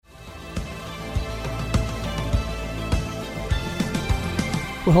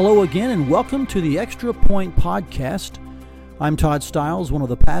Well, hello again, and welcome to the Extra Point Podcast. I'm Todd Stiles, one of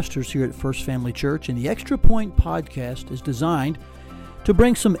the pastors here at First Family Church, and the Extra Point Podcast is designed to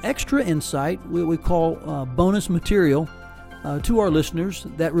bring some extra insight, what we call bonus material, to our listeners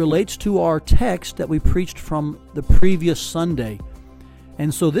that relates to our text that we preached from the previous Sunday.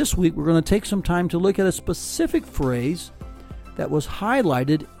 And so this week we're going to take some time to look at a specific phrase that was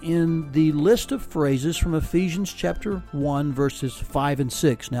highlighted in the list of phrases from Ephesians chapter 1, verses 5 and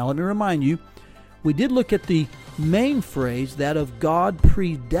 6. Now, let me remind you, we did look at the main phrase, that of God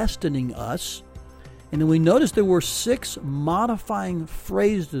predestining us, and then we noticed there were 6 modifying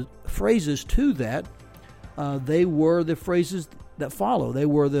phrases to that. They were the phrases that follow. They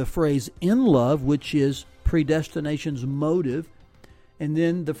were the phrase in love, which is predestination's motive, and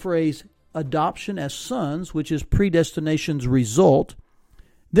then the phrase adoption as sons, which is predestination's result.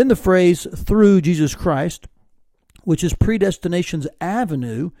 Then the phrase through Jesus Christ, which is predestination's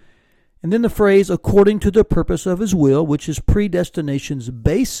avenue. And then the phrase according to the purpose of His will, which is predestination's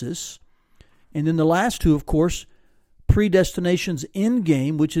basis. And then the last two, of course, predestination's end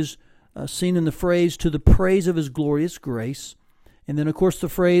game, which is seen in the phrase to the praise of His glorious grace. And then, of course, the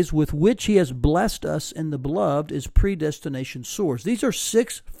phrase with which He has blessed us in the beloved is predestination's source. These are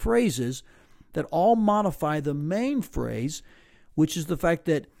 6 phrases that all modify the main phrase, which is the fact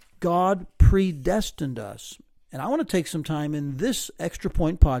that God predestined us. And I want to take some time in this Extra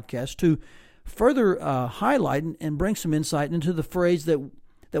Point podcast to further highlight and bring some insight into the phrase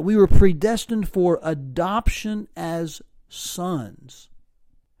that we were predestined for adoption as sons.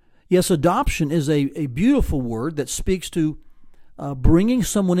 Yes, adoption is a beautiful word that speaks to bringing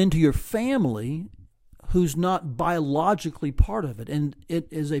someone into your family who's not biologically part of it. And it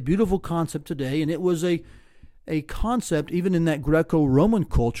is a beautiful concept today, and it was a concept even in that Greco-Roman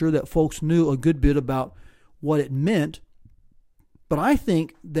culture that folks knew a good bit about what it meant. But I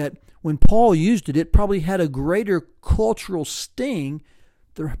think that when Paul used it, it probably had a greater cultural sting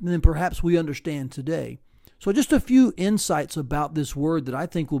than perhaps we understand today. So just a few insights about this word that I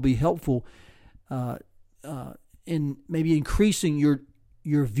think will be helpful in maybe increasing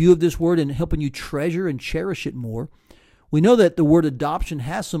your view of this word and helping you treasure and cherish it more. We know that the word adoption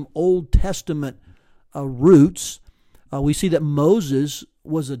has some Old Testament roots. We see that Moses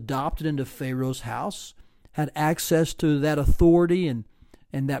was adopted into Pharaoh's house, had access to that authority and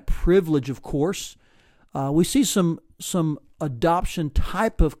that privilege, of course. We see some adoption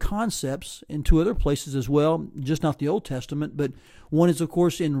type of concepts in 2 other places as well, just not the Old Testament, but one is, of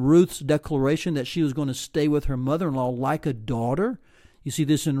course, in Ruth's declaration that she was going to stay with her mother-in-law like a daughter. You see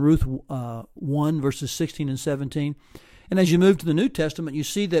this in Ruth 1, verses 16 and 17. And as you move to the New Testament, you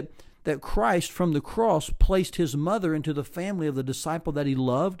see that Christ from the cross placed His mother into the family of the disciple that He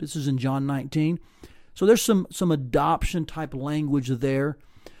loved. This is in John 19. So there's some adoption type language there.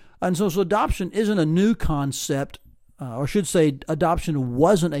 And so adoption isn't a new concept, or I should say adoption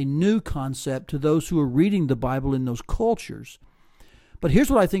wasn't a new concept to those who were reading the Bible in those cultures. But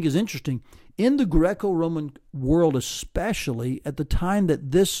here's what I think is interesting. In the Greco-Roman world especially, at the time that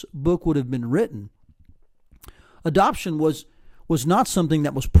this book would have been written, adoption was not something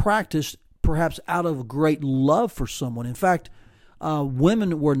that was practiced perhaps out of great love for someone. In fact,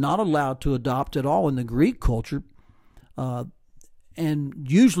 women were not allowed to adopt at all in the Greek culture, and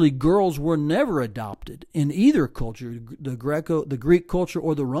usually girls were never adopted in either culture, the Greek culture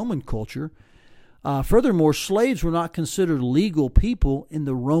or the Roman culture. Furthermore, slaves were not considered legal people in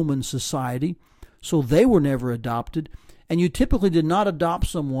the Roman society, so they were never adopted. And you typically did not adopt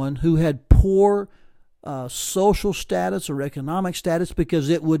someone who had poor social status or economic status because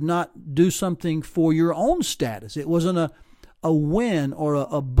it would not do something for your own status. It wasn't a win or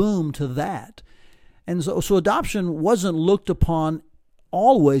a boom to that. And so adoption wasn't looked upon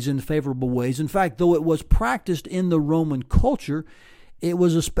always in favorable ways. In fact, though it was practiced in the Roman culture, it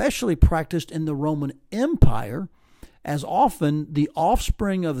was especially practiced in the Roman Empire, as often the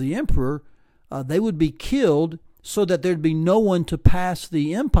offspring of the emperor, they would be killed so that there'd be no one to pass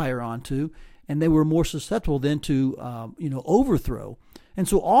the empire on to, and they were more susceptible then to overthrow. And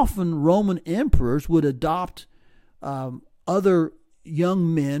so often Roman emperors would adopt other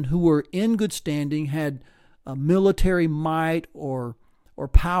young men who were in good standing, had military might or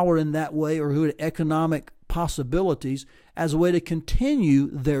power in that way, or who had economic possibilities as a way to continue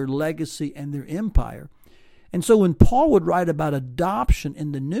their legacy and their empire. And so when Paul would write about adoption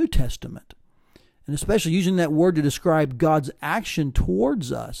in the New Testament, and especially using that word to describe God's action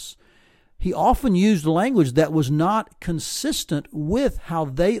towards us, he often used language that was not consistent with how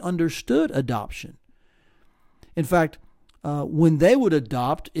they understood adoption. In fact, when they would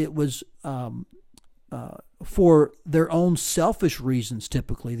adopt, it was for their own selfish reasons,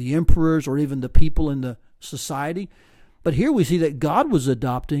 typically, the emperors or even the people in the society. But here we see that God was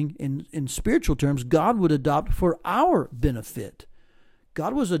adopting, in spiritual terms, God would adopt for our benefit.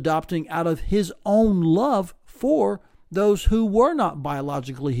 God was adopting out of his own love for those who were not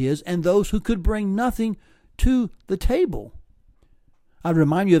biologically his and those who could bring nothing to the table. I'd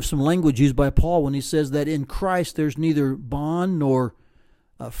remind you of some language used by Paul when he says that in Christ there's neither bond nor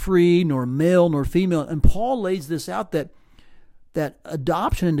free, nor male nor female. And Paul lays this out, that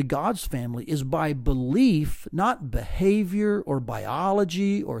adoption into God's family is by belief, not behavior or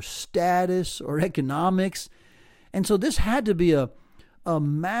biology or status or economics. And so this had to be a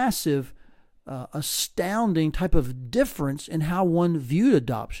massive, astounding type of difference in how one viewed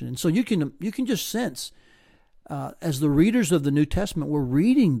adoption. And so you can just sense, as the readers of the New Testament were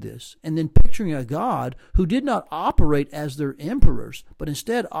reading this and then picturing a God who did not operate as their emperors, but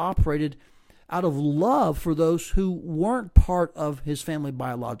instead operated out of love for those who weren't part of his family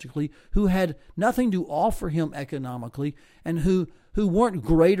biologically, who had nothing to offer him economically, and who weren't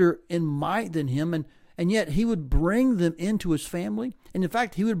greater in might than him, and yet he would bring them into his family. And in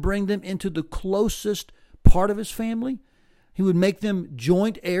fact, he would bring them into the closest part of his family. He would make them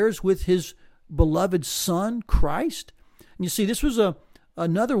joint heirs with his beloved Son, Christ. And you see, this was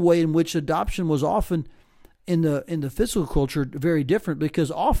another way in which adoption was often in the physical culture very different,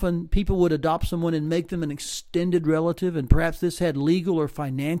 because often people would adopt someone and make them an extended relative, and perhaps this had legal or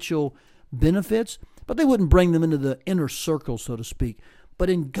financial benefits, but they wouldn't bring them into the inner circle, so to speak. But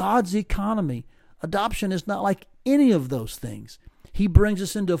in God's economy, adoption is not like any of those things. He brings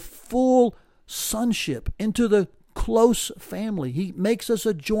us into full sonship, into the close family. He makes us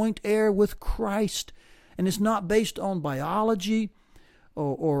a joint heir with Christ. And it's not based on biology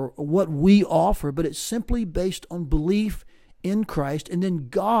or what we offer, but it's simply based on belief in Christ. And then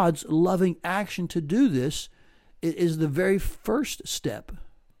God's loving action to do this is the very first step.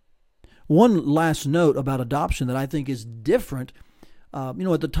 One last note about adoption that I think is different. At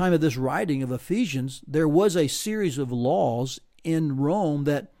the time of this writing of Ephesians, there was a series of laws in Rome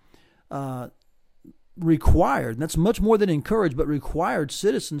that required, and that's much more than encouraged, but required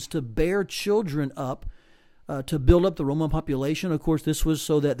citizens to bear children up to build up the Roman population. Of course, this was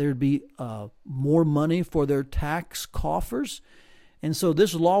so that there'd be more money for their tax coffers. And so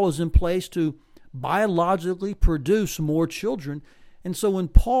this law was in place to biologically produce more children. And so when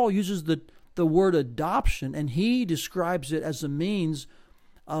Paul uses the word adoption, and he describes it as a means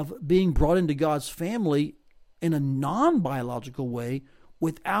of being brought into God's family in a non-biological way,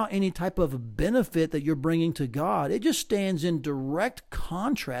 without any type of benefit that you're bringing to God, it just stands in direct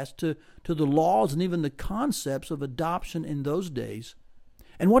contrast to the laws and even the concepts of adoption in those days.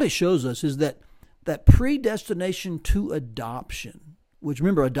 And what it shows us is that predestination to adoption, which,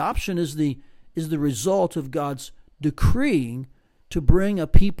 remember, adoption is the result of God's decreeing to bring a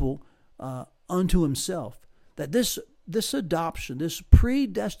people unto himself. That this adoption, this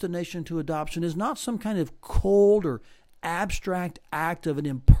predestination to adoption, is not some kind of cold or abstract act of an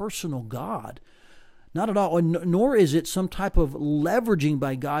impersonal God. Not at all. Nor is it some type of leveraging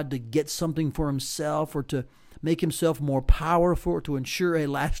by God to get something for himself or to make himself more powerful or to ensure a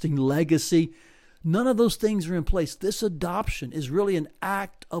lasting legacy. None of those things are in place. This adoption is really an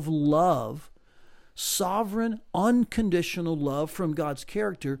act of love, sovereign, unconditional love from God's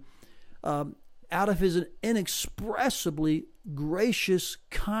character, out of his inexpressibly gracious,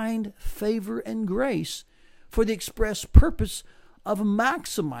 kind favor and grace, for the express purpose of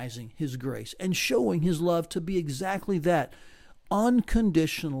maximizing his grace and showing his love to be exactly that,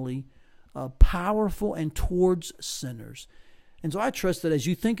 unconditionally powerful and towards sinners. And so I trust that as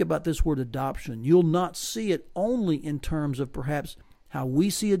you think about this word adoption, you'll not see it only in terms of perhaps how we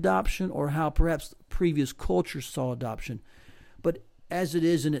see adoption or how perhaps previous cultures saw adoption, but as it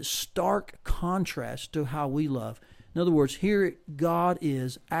is in its stark contrast to how we love. In other words, here God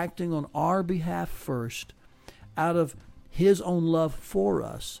is acting on our behalf first, out of his own love for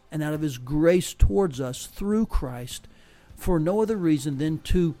us and out of his grace towards us through Christ, for no other reason than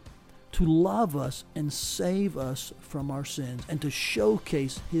to love us and save us from our sins and to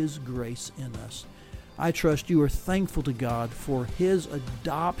showcase his grace in us. I trust you are thankful to God for his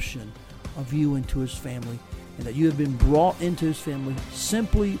adoption of you into his family, and that you have been brought into his family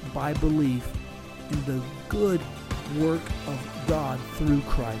simply by belief in the good work of God through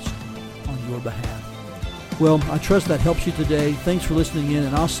Christ on your behalf. Well, I trust that helps you today. Thanks for listening in,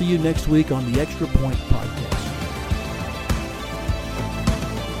 and I'll see you next week on the Extra Point Podcast.